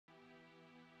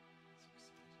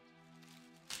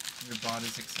Your bot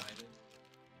is excited.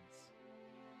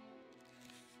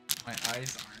 My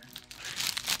eyes aren't.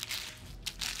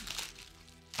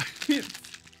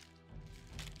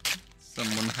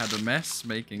 Someone had a mess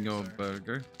making your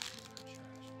burger.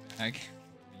 Bag.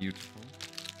 Beautiful.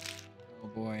 Oh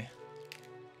boy.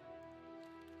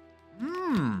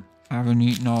 Mmm. Haven't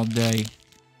eaten all day.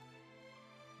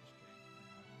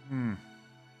 Mmm.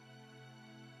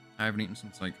 I haven't eaten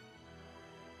since like.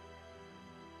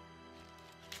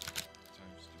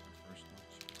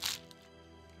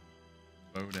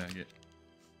 Bodag it.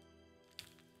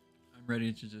 I'm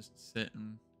ready to just sit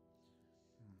and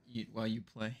eat while you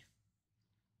play.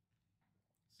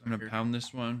 I'm gonna pound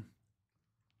this one.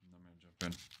 And I'm gonna jump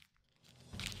in.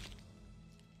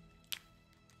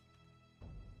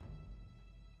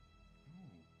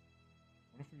 Ooh.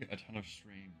 What if we get a ton of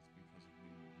streams because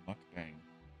of the mukbang?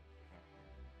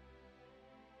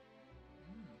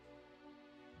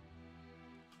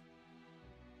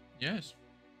 Yes.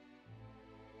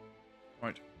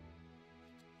 Right.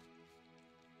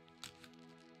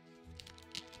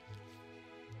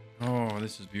 Oh,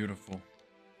 this is beautiful.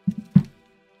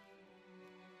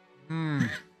 Mmm.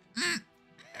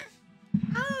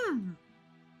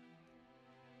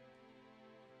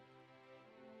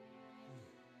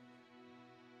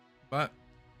 But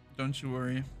don't you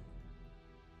worry.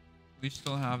 We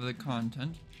still have the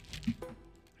content.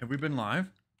 Have we been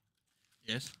live?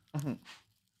 Yes. For the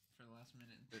last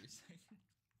minute and 30 seconds.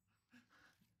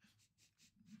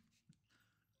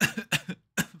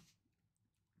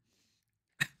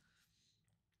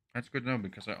 That's good to know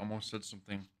because I almost said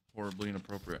something horribly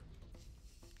inappropriate.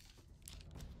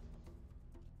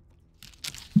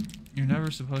 You're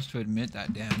never supposed to admit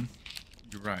that, Dan.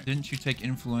 You're right. Didn't you take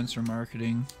influencer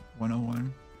marketing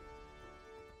 101?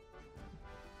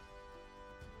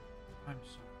 I'm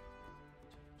sorry.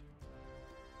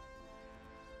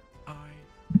 I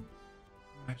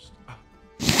messed up.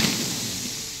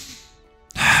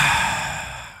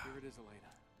 Here it is,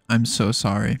 Elena. I'm so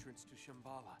sorry. Entrance to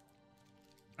Shambala.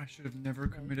 I should have never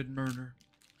committed murder.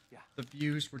 Yeah. The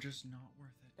views were just not worth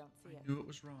it. Don't see I it. knew it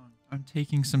was wrong. I'm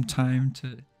taking some time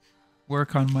to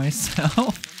work on myself.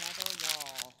 Another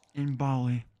wall. In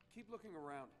Bali. Keep looking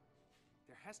around.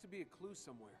 There has to be a clue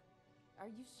somewhere. Are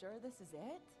you sure this is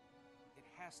it? It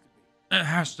has to be. It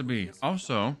has to be.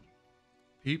 Also,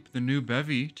 peep the new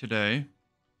bevy today.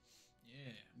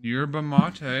 Yeah. Yerba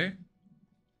mate.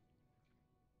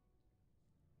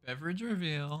 Beverage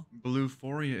reveal.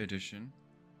 Bluephoria edition.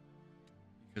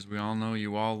 Because we all know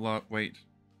you all love. Wait.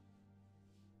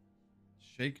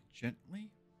 Shake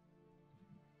gently?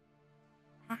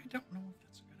 I don't know if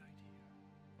that's a good idea.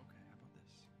 Okay, how about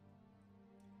this?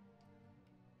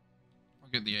 I'll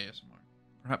get the ASMR.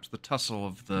 Perhaps the tussle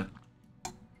of the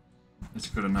is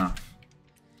good enough.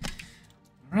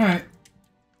 Alright.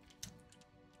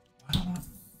 Why don't I...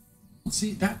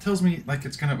 See, that tells me like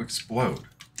it's gonna explode.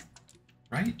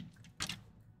 Right?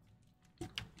 I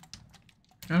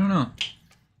don't know.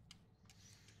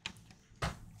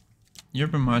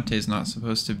 Yerba mate is not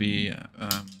supposed to be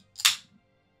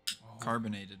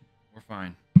carbonated. We're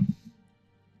fine.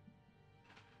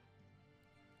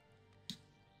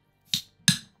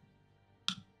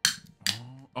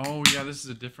 Oh yeah, this is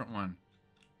a different one.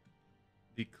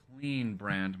 The clean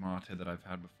brand mate that I've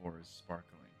had before is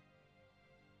sparkling.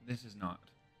 This is not.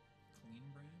 Clean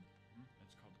brand?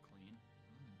 It's called clean.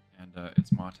 And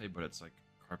it's mate, but it's like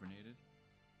carbonated.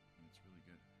 And it's really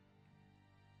good.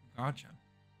 Gotcha.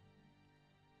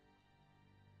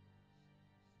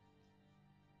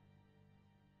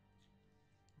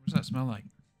 What does that smell like?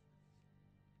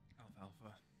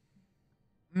 Alfalfa.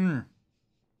 Mmm.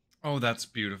 Oh, that's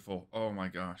beautiful. Oh my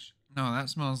gosh. No, that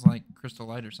smells like Crystal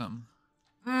Light or something.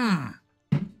 Mmm.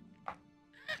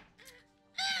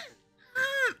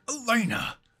 Elena.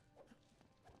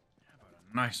 How about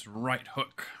a nice right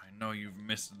hook? I know you've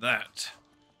missed that.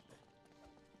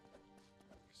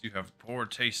 'Cause you have poor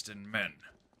taste in men.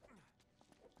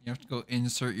 You have to go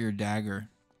insert your dagger.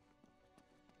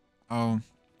 Oh.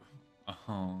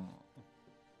 Oh.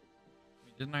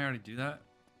 Wait, didn't I already do that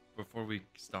before we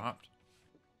stopped?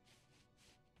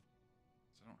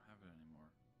 'Cause I don't have it anymore.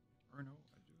 Or no,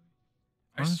 I do.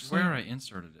 I Honestly, swear I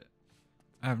inserted it.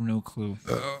 I have no clue.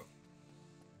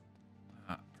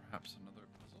 Perhaps another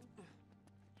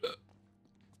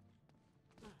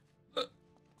puzzle?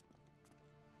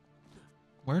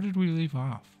 Where did we leave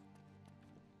off?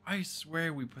 I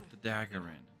swear we put the dagger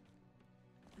in.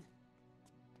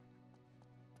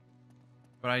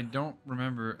 But I don't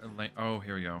remember oh,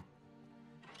 here we go.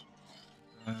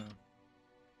 Wait,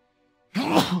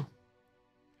 what?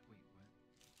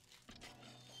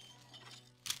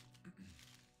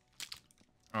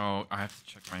 Oh, I have to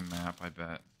check my map, I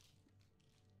bet.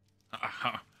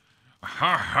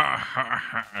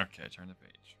 Okay, turn the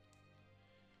page.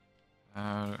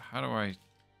 How do I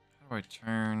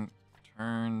turn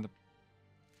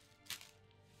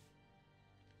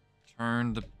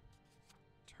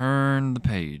the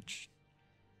page?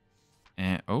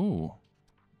 And oh,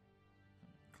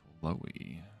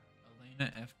 Chloe.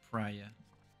 Elena F. Praya.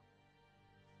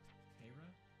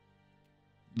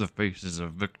 The faces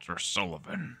of Victor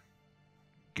Sullivan.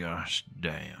 Gosh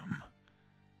damn.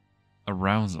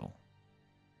 Arousal.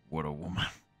 What a woman.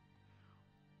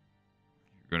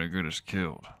 You're gonna get us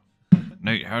killed.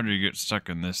 Nate, how did you get stuck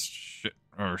in this shit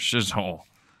or shizhole?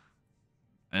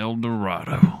 El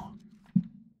Dorado.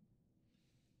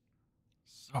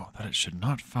 So that it should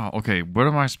not fall. Okay, what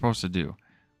am I supposed to do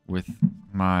with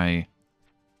my...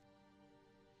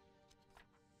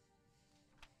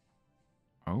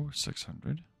 Oh,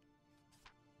 600.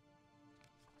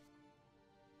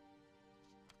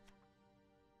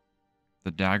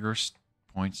 The dagger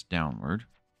points downward.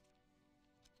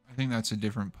 I think that's a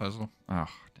different puzzle. Oh,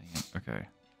 dang it. Okay.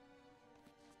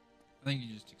 I think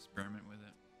you just experiment with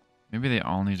it. Maybe they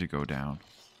all need to go down.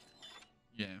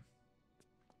 Yeah.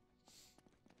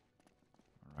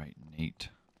 All right, Nate.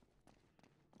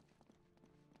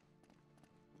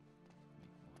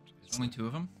 There's only 2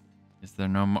 of them? Is there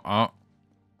no more? Oh.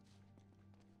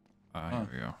 Huh. Here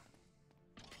we go.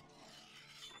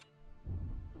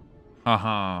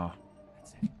 Haha.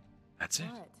 That's it. That's it.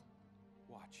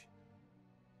 What? Watch.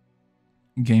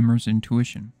 Gamer's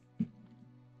intuition.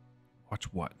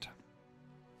 Watch what?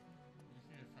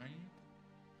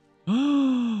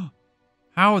 You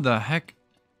How the heck?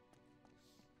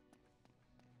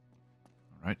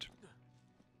 All right.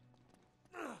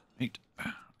 Nate.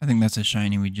 I think that's a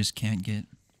shiny we just can't get.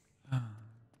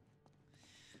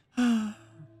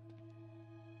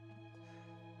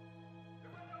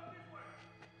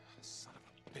 Son of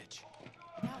a bitch.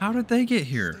 How did they get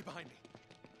Stay here? behind me.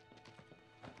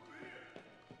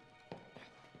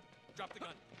 Drop the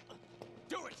gun.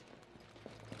 Do it.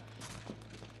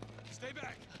 Stay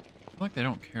back. I feel like they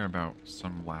don't care about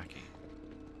some lackey.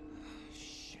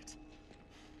 Shit.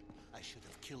 I should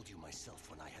have killed you myself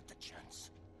when I had the chance.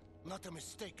 Not a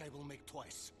mistake I will make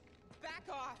twice. Back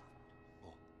off!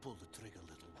 Oh, pull the trigger,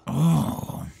 little one.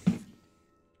 Oh.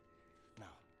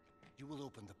 Now, you will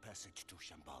open the passage to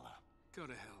Shambala. Go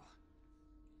to hell.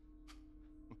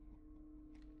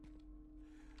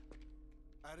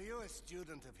 Are you a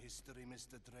student of history,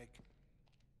 Mr. Drake?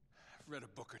 I've read a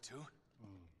book or two.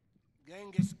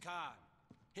 Genghis Khan,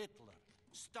 Hitler,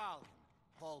 Stalin,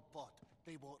 Pol Pot,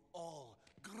 they were all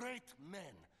great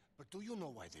men. But do you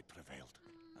know why they prevailed?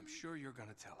 I'm sure you're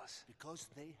gonna tell us. Because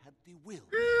they had the will.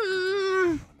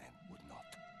 Other men would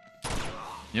not.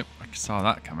 Yep, I saw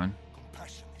that coming.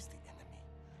 Compassion is the enemy.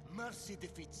 Mercy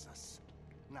defeats us.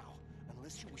 Now,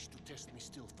 unless you wish to test me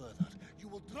still further, you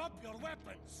will drop your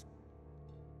weapons.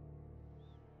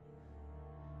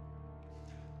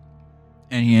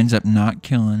 And he ends up not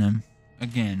killing him.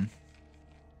 Again.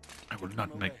 I will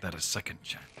not make that a second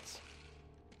chance.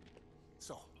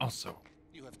 So, Also,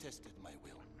 you have tested my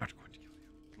will. I'm not going to kill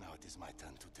you. Now it is my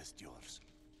turn to test yours.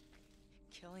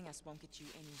 Killing us won't get you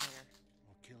anywhere.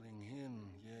 Oh, killing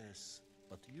him, yes.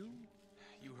 But you?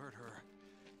 You heard her.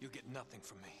 You get nothing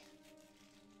from me.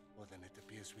 Well, then it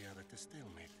appears we are at a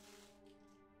stalemate.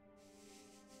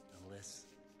 Unless...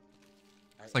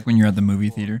 It's like when you're at the movie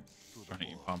theater. Trying to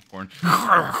eat popcorn. Bring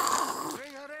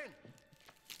her in!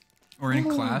 Or in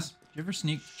class. Do you ever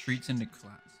sneak treats into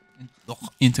class?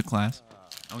 Into class?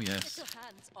 Oh, yes. Get your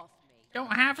hands off me.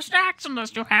 Don't have snacks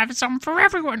unless you have some for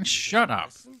everyone. Shut up.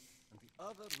 Lesson, and the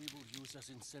other we will use as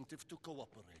incentive to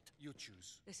cooperate. You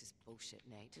choose. This is bullshit,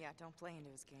 Nate. Yeah, don't play into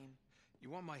his game.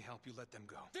 You want my help, you let them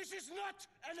go. This is not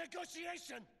a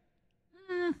negotiation!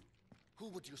 Who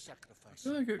would you sacrifice?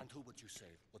 feel like it- And who would you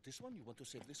save? What, this one? You want to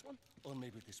save this one? Or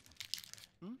maybe this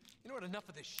one? You know what? Enough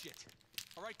of this shit.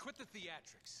 All right, quit the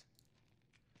theatrics.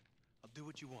 I'll do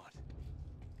what you want.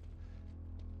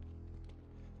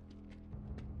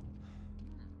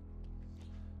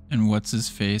 And what's his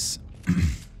face?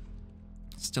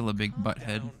 Still a big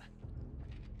butthead. Down.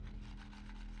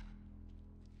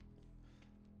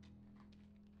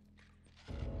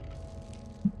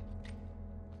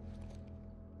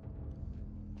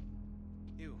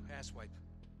 You, asswipe.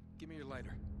 Give me your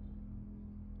lighter.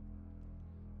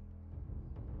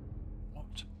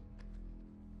 What?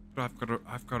 But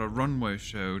I've got a runway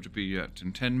show to be at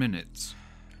in 10 minutes.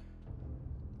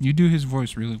 You do his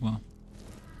voice really well.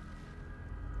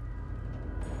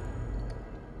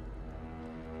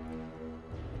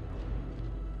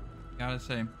 Gotta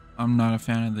say, I'm not a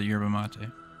fan of the yerba mate.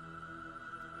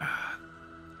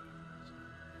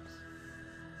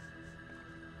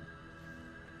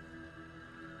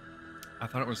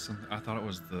 thought it was something. I thought it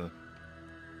was the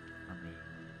army.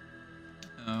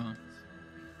 Oh.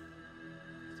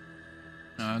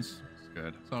 No, it's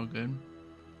Good. all good.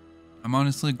 I'm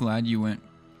honestly glad you went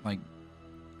like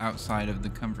outside of the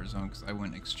comfort zone because I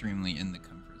went extremely in the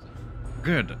comfort zone.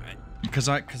 Good. Because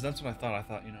that's what I thought. I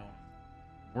thought, you know,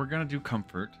 we're gonna do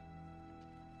comfort.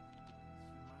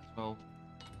 Might as well.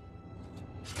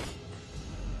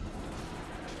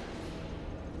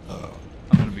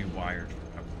 I'm gonna be wired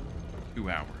for about 2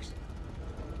 hours.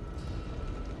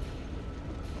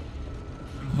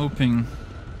 I'm hoping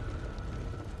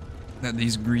that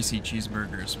these greasy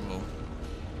cheeseburgers will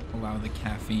allow the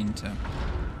caffeine to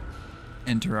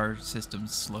enter our system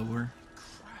slower.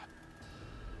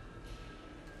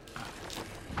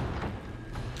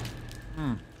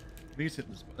 Please hit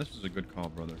this. This was a good call,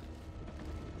 brother.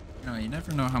 No, you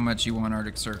never know how much you want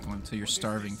Arctic Circle until you're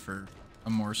starving for a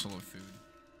morsel of food.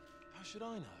 How should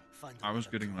I know? Find I was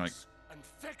another getting like cross and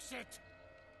fix it.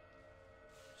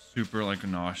 super like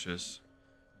nauseous,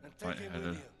 And take him with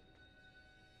lightheaded.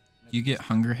 Do you get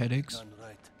hunger headaches? Done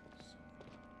right.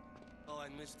 Oh,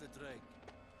 and Mr. Drake.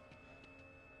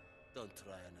 Don't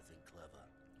try anything clever.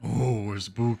 Oh,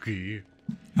 spooky.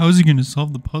 How is he going to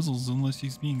solve the puzzles unless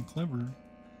he's being clever?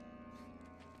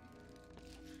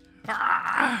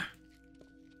 Ah!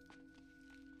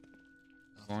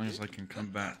 As long as I can come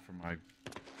back for my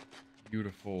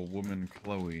beautiful woman,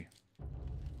 Chloe.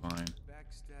 Fine.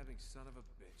 Backstabbing son of a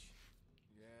bitch.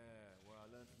 Yeah, well, I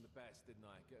learned from the best, didn't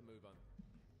I? Get a move on.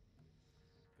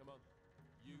 Come on.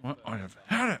 You What? I first.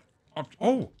 have had it.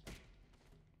 Oh!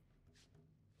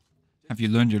 Have you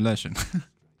learned your lesson? Can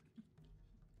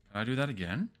I do that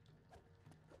again?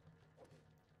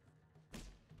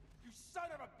 You son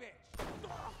of a bitch!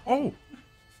 Oh!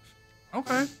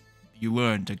 Okay. You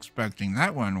weren't expecting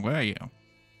that one, were you?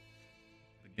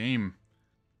 The game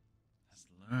has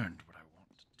learned what I want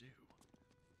to do.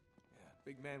 Yeah,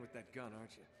 big man with that gun,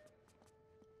 aren't you?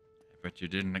 I bet you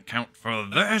didn't account for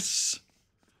this.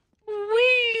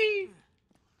 Wee!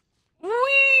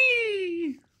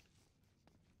 Wee!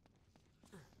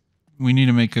 We need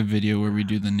to make a video where we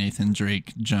do the Nathan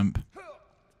Drake jump.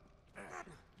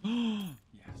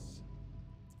 Yes.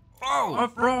 Oh! A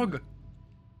frog!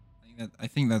 I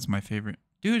think that's my favorite.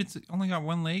 Dude, it's only got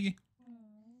one leg.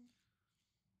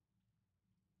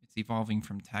 It's evolving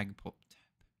from tadpole.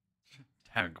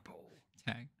 Tagpole.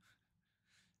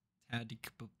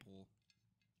 Tadpole.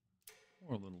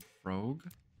 Poor little frog.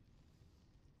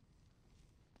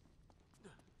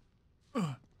 Go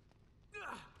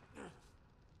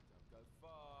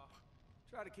far.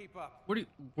 Try to keep up.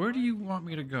 Where do you want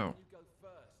me to go? You go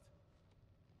first.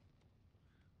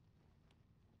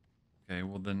 Okay,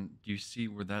 well then, do you see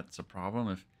where that's a problem?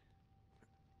 If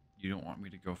you don't want me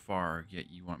to go far, yet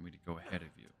you want me to go ahead of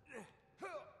you.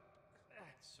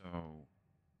 So,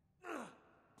 you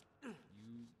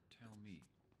tell me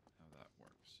how that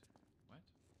works. What?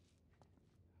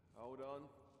 Hold on.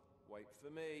 Wait for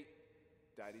me.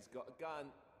 Daddy's got a gun.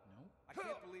 No? I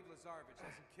can't believe Lazarevich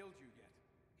hasn't killed you yet.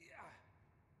 Yeah.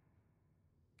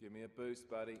 Give me a boost,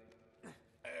 buddy.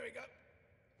 There we go.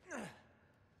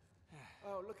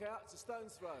 Oh, look out. It's a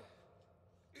stone's throw.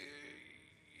 Hey!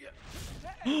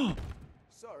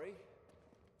 Sorry.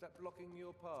 Is that blocking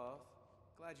your path?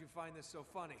 Glad you find this so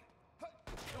funny. No,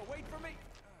 wait for me.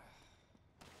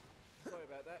 Sorry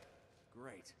about that.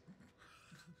 Great.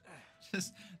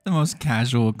 Just the most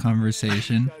casual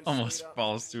conversation. Almost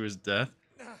falls to his death.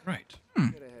 Right.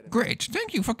 Great.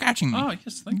 Thank you for catching me. Oh,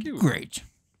 yes, thank you. Great.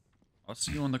 I'll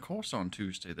see you on the course on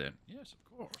Tuesday then. Yes, of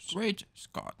course. Great,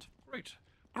 Scott. Great.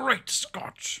 Great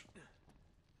Scotch.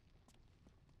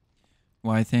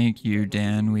 Why, thank you,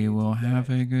 Dan. We will have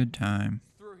a good time.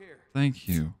 Through here. Thank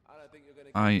you. I don't think you're gonna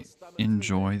I get the stomach through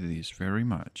enjoy these very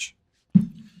much.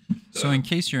 So in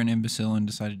case you're an imbecile and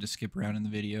decided to skip around in the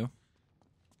video,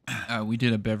 we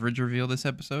did a beverage reveal this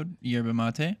episode, yerba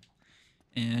mate,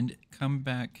 and come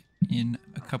back in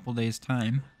a couple days'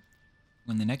 time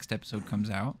when the next episode comes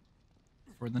out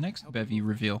for the next bevy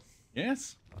reveal.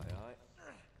 Yes? Aye, aye.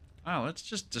 Wow, let's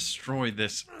just destroy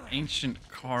this ancient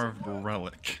carved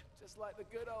relic. Just like the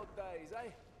good old days, eh?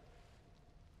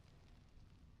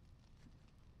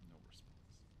 No response.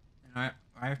 And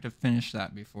I have to finish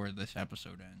that before this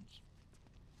episode ends.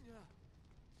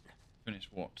 Finish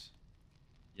what?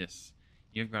 Yes.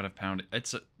 You've got to pound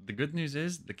it. The good news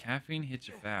is the caffeine hits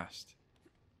you fast.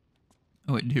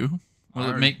 Oh, it do? Will it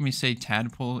Alright. make me say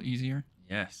tadpole easier?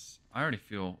 Yes. I already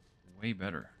feel way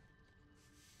better.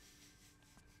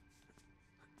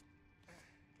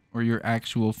 Or your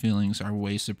actual feelings are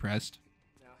way suppressed?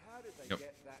 Now, how did they Yep.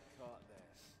 get that cart there?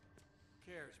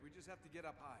 Who cares? We just have to get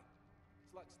up high.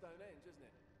 Looks like Stonehenge, isn't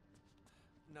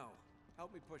it? No.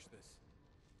 Help me push this.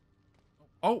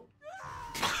 Oh.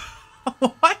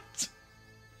 What?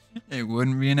 It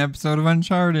wouldn't be an episode of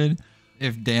Uncharted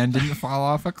if Dan didn't fall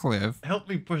off a cliff. Help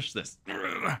me push this.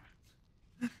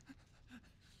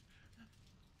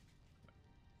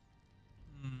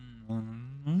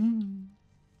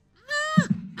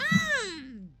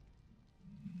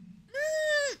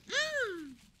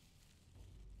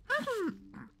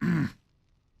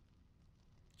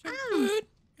 Good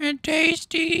and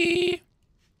tasty.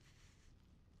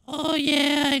 Oh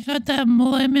yeah, I got that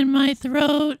mulem in my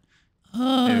throat.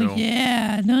 Oh Ew.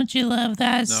 yeah, don't you love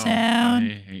that No,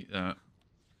 sound? I hate that.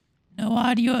 No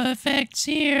audio effects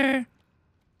here.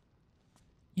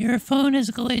 Your phone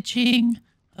is glitching.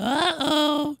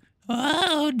 Uh-oh.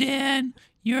 Uh-oh, Dan.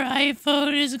 Your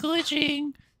iPhone is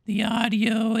glitching. The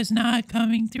audio is not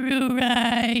coming through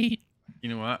right. You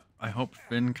know what? I hope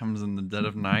Finn comes in the dead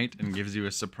of night and gives you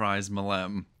a surprise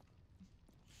Malem.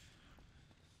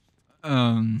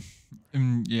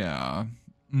 Yeah.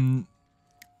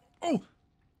 Oh!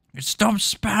 Stop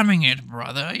spamming it,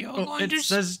 brother. You're Oh, going it to...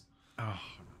 says... Oh,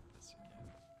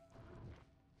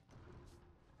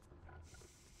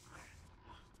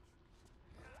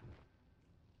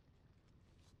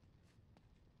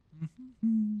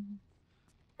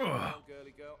 Come on,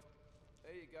 girly girl.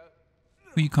 There you go.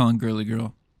 Who you calling girly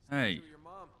girl? hey. To your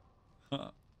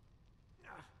mom.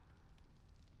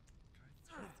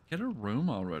 Get a room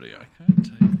already. I can't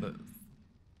take this.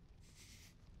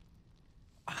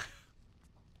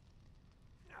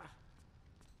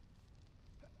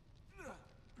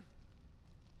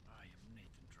 I am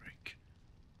Nathan Drake.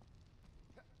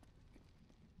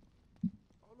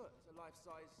 Oh, look, it's a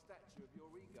life-size statue of your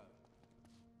ego.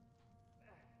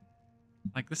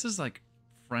 Like, this is like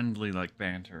friendly, like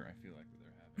banter, I feel like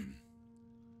they're having.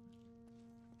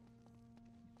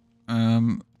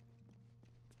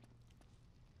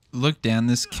 Look, Dan,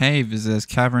 this cave is as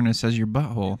cavernous as your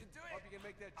butthole. Hope you can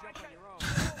make that jump on your own.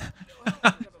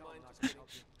 Never mind, just kidding.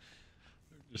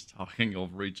 Just talking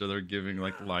over each other, giving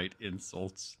like light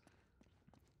insults.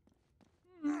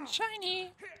 Shiny.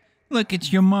 Look,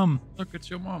 it's your mom. Look, it's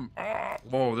your mom.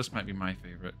 Whoa, this might be my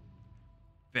favorite.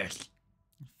 Fish.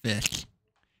 Fish.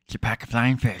 It's a pack of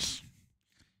flying fish.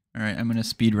 All right, I'm going to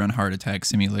speedrun Heart Attack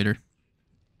Simulator.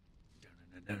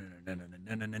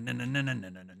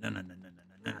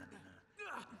 I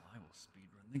will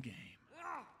speedrun the game.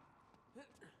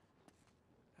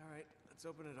 All right, let's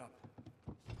open it up.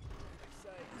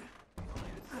 Say,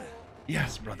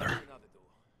 Yes, brother. another door.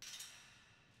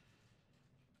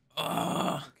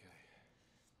 Okay.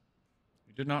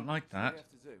 You did not like What do that. we have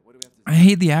to do? What do we have to I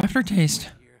hate the aftertaste. do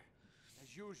here?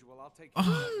 As usual, I'll take care of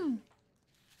it.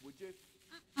 Would you?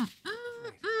 Great.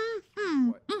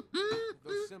 What?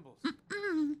 Those symbols. I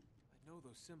know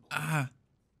those symbols.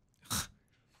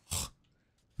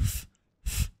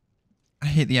 I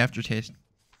hate the aftertaste.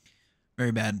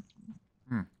 Very bad.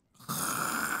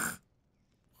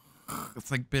 It's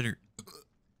like bitter.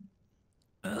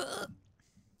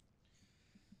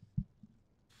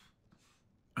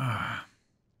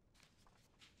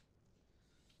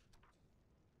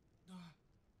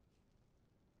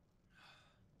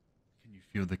 Can you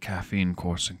feel the caffeine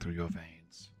coursing through your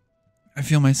veins? I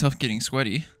feel myself getting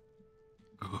sweaty.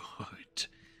 Good.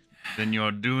 Then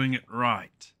you're doing it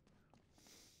right.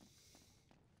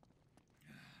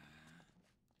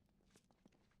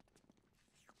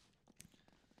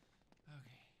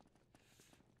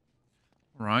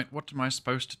 Right, what am I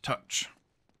supposed to touch?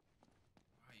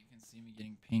 Oh, you can see me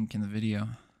getting pink in the video.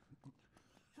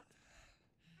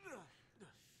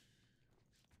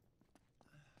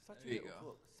 Such little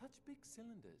books, such big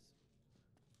cylinders.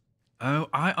 Oh,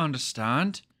 I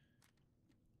understand.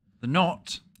 The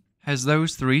knot has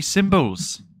those three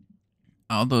symbols.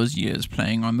 All those years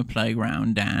playing on the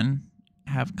playground, Dan,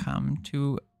 have come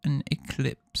to an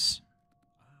eclipse.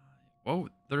 Whoa,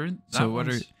 they're in. So what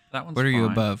are that one's what are you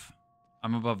fine. above?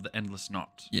 I'm above the endless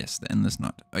knot. Yes, the endless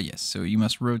knot. Oh yes, so you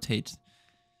must rotate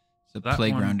the that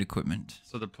playground one- equipment.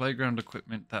 So the playground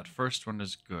equipment, that first one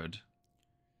is good.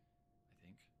 I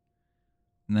think.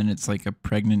 And then it's like a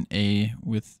pregnant A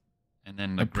with And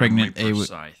then A the pregnant Grim A Reaper with-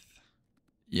 scythe.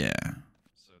 yeah.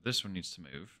 So this one needs to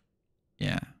move.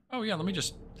 Yeah. Oh yeah, let me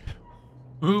just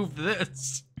move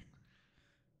this.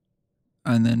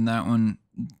 And then that one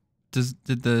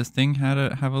did the thing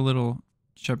have a little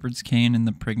shepherd's cane in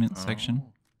the pregnant section?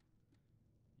 Oh.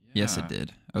 Yes, Yeah. it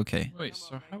did. Okay. Wait,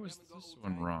 so how is this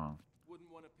one wrong?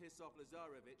 Wouldn't want to piss off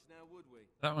Lazarevich now, would we?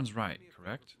 That one's right,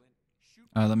 correct? Shoot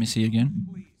Let me see again.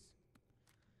 please.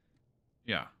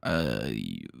 Yeah.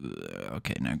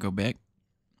 Okay, now go back.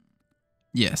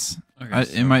 Yes. Okay,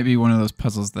 It might be one of those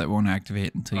puzzles that won't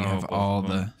activate until you have both all of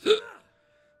them.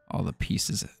 the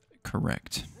pieces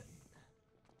correct.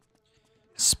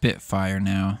 Spitfire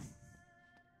now.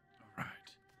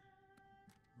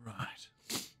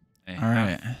 Right. A All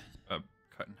right.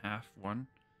 Cut in half one.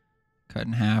 Cut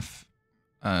in half.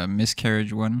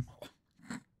 Miscarriage one.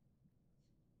 And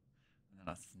then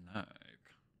a snake.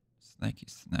 Snaky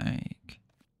snake.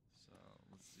 So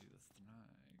let's see the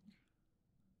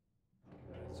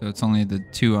snake. So it's only the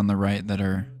two on the right that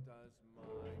are.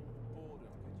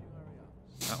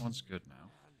 That one's good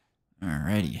now.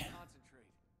 Alrighty.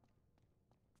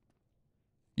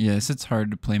 Yes, it's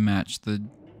hard to play match the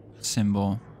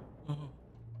symbol. And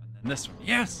then this one.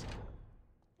 Yes.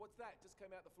 What's that? Just came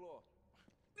out the floor.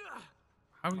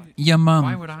 How? Do you, Yeah, mum.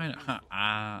 why would I?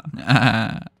 Ah.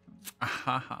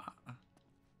 Ah.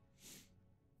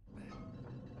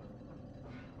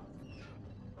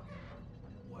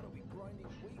 What are we grinding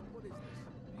wheat? What is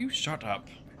this? You shut up.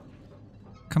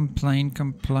 Complain,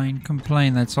 complain,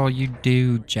 complain. That's all you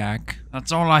do, Jack.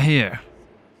 That's all I hear.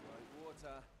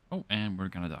 Water. Oh, and we're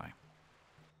gonna die.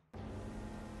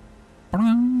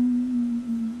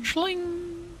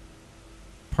 Schling.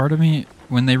 Part of me,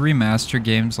 when they remaster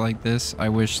games like this, I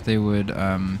wish they would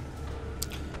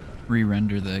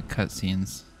re-render the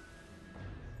cutscenes.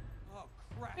 Oh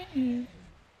crap!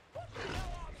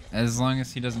 As long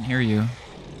as he doesn't hear you.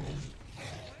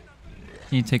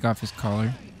 Can you take off his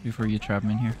collar before you trap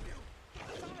him in here?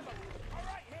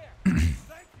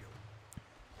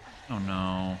 Oh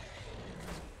no.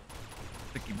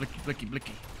 Blicky, blicky, blicky,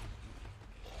 blicky.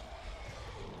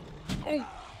 Oh!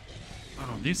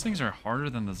 Oh, these things are harder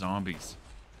than the zombies.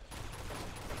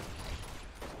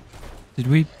 Did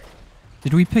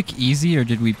we pick easy or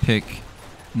did we pick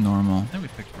normal? I think we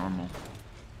picked normal.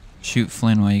 Shoot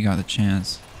Flynn while you got the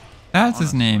chance. That's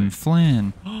his name, Honestly.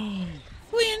 Flynn.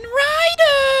 Flynn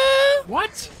Rider!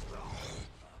 What?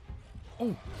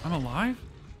 Oh, I'm alive?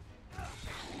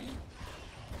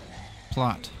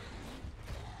 Plot.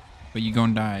 But you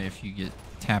gonna die if you get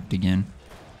tapped again.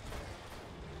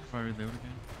 If I reload again?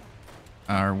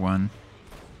 R1.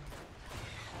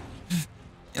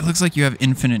 It looks like you have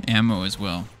infinite ammo as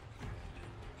well.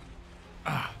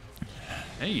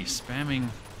 Hey, spamming.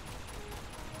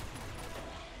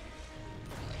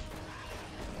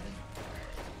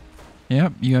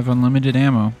 Yep, you have unlimited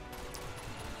ammo.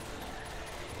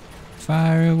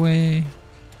 Fire away.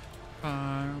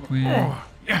 Fire. Where? Oh,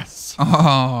 yes!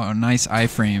 Oh, nice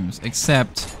iframes.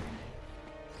 Except...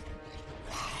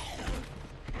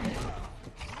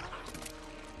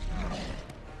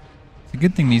 It's a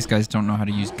good thing these guys don't know how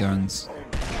to use guns.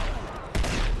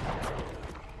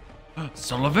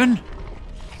 Sullivan?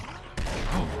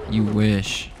 You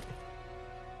wish.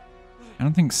 I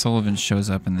don't think Sullivan shows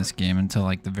up in this game until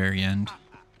like the very end.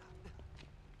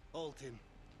 Hold him.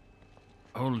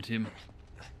 Hold him.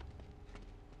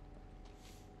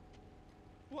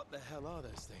 What the hell are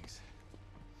those things?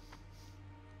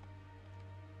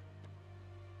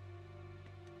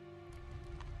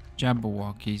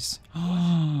 Jabberwockies.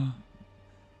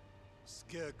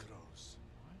 Scarecrows.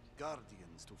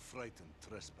 Guardians to frighten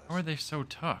trespassers. How are they so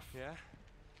tough? Yeah.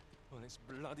 Well, it's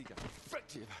bloody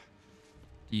effective.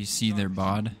 Do you see their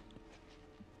bod?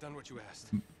 Done what you asked.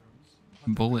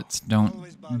 Bullets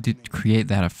don't create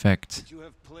that effect. But you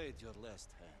have played your last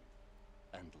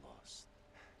hand and lost.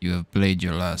 You have played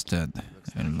your last hand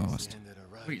and It's lost. the end of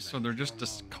the road, Wait, so man. they're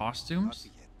just costumes?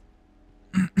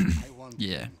 Not yet. I want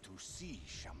Yeah. them to see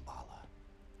Shambala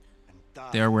and die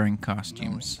They are wearing knowing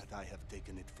costumes. that I have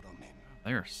taken it from him.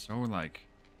 They are so, like,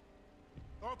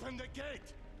 Open the gate.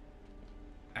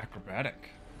 acrobatic.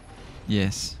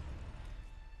 Yes.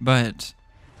 But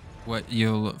what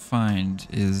you'll find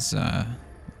is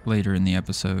later in the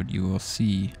episode, you will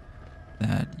see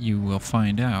that you will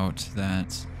find out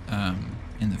that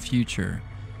in the future,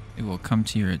 it will come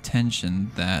to your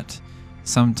attention that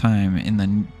sometime in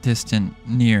the distant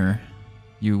near,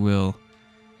 you will.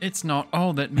 It's not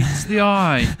all that meets the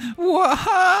eye.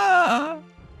 Wah!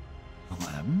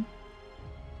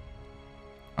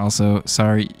 Also,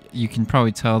 sorry, you can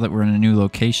probably tell that we're in a new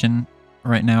location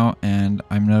right now, and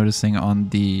I'm noticing on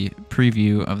the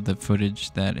preview of the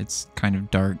footage that it's kind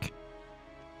of dark.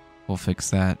 We'll fix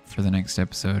that for the next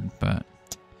episode, but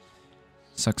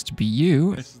sucks to be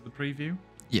you. This is the preview.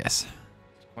 Yes,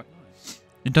 It's quite nice.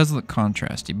 it does look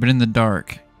contrasty, but in the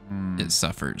dark, Hmm. it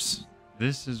suffers.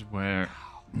 This is where.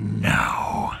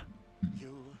 No.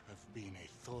 You have been a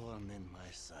thorn in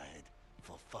my side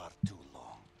for far too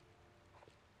long.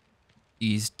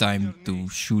 It's time to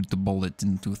shoot the bullet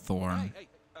into Thorn, Hey,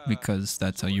 because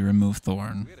that's how you remove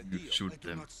Thorn. we had a You deal. shoot I do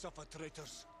them. not suffer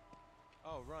traitors.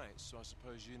 Oh, right. So I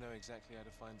suppose you know exactly how to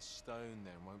find the stone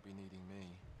then, won't be needing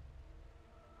me.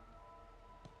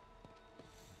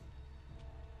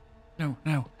 No,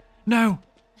 no, no!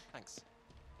 Thanks.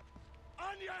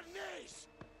 On your knees!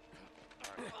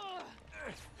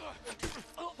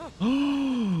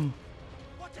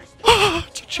 What is this?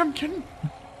 It's a chimkin!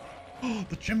 Oh,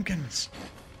 the chimkins!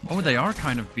 Oh, they are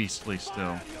kind of beastly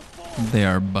still. They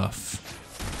are buff.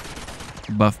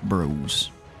 Buff bros.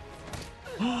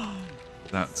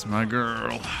 That's my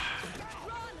girl.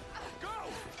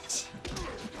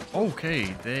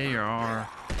 Okay, they are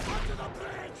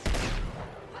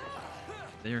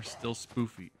still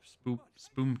spoofy.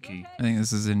 Spoomky. I think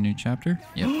this is a new chapter.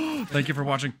 Yep. Thank you for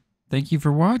watching. Thank you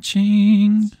for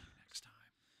watching. Next time.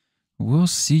 We'll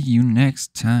see you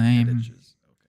next time.